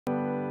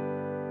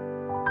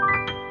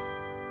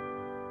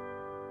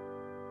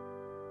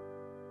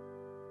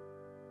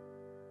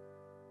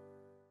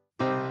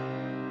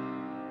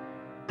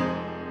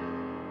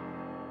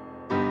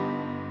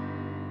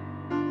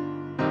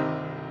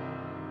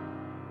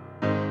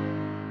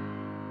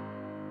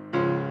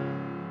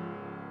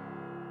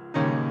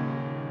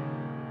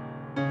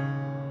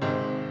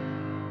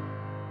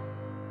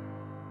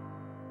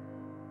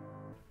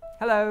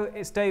Hello,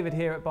 it's David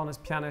here at Bonner's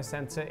Piano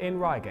Centre in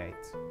Reigate.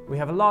 We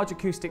have a large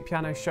acoustic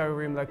piano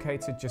showroom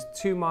located just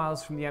 2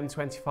 miles from the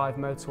M25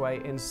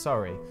 motorway in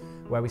Surrey,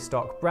 where we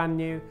stock brand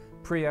new,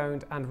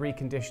 pre-owned and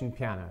reconditioned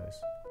pianos.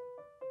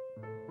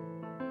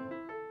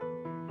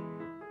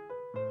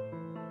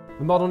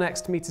 The model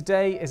next to me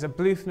today is a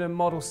Blüthner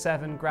Model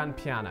VII grand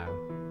piano.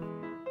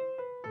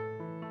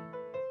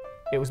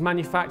 It was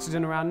manufactured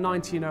in around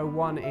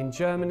 1901 in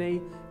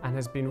Germany and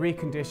has been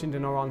reconditioned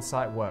in our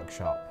on-site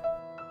workshop.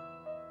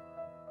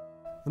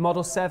 The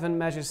Model 7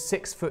 measures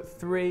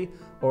 6'3"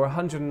 or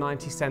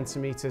 190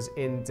 centimetres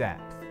in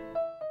depth.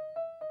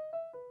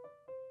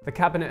 The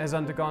cabinet has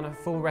undergone a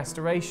full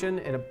restoration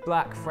in a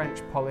black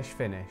French polish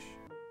finish.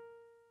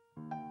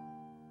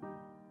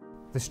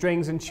 The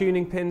strings and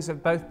tuning pins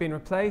have both been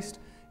replaced,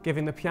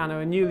 giving the piano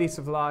a new lease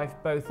of life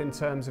both in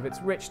terms of its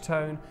rich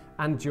tone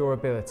and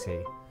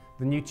durability.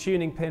 The new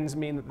tuning pins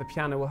mean that the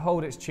piano will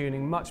hold its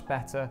tuning much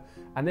better,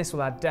 and this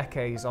will add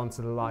decades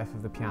onto the life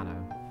of the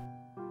piano.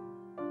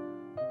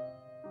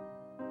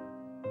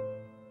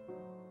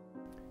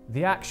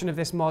 The action of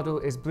this model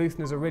is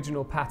Blüthner's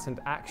original patent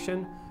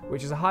action,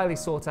 which is a highly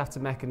sought after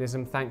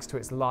mechanism thanks to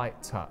its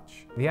light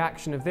touch. The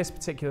action of this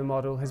particular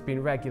model has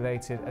been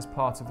regulated as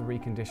part of the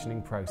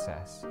reconditioning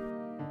process.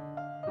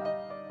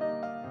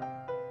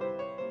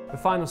 The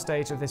final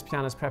stage of this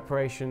piano's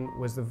preparation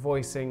was the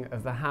voicing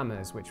of the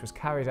hammers, which was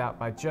carried out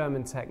by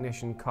German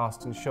technician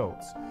Carsten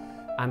Schultz.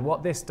 And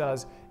what this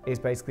does is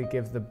basically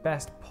give the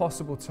best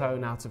possible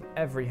tone out of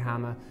every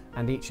hammer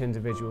and each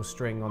individual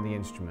string on the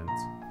instrument.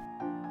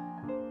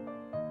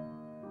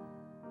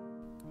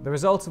 The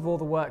result of all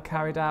the work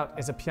carried out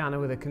is a piano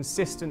with a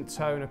consistent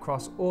tone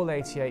across all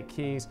 88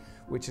 keys,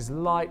 which is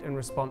light and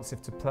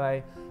responsive to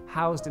play,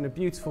 housed in a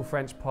beautiful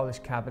French polish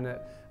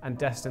cabinet and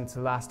destined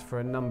to last for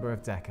a number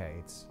of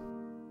decades.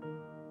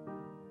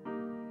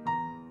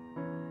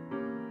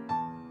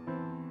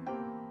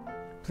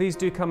 Please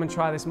do come and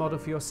try this model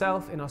for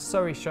yourself in our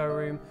Surrey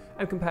showroom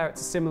and compare it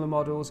to similar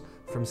models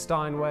from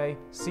Steinway,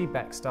 C.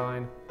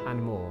 Bechstein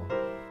and more.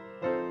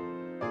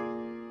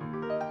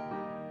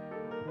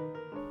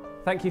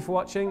 Thank you for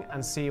watching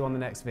and see you on the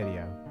next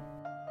video.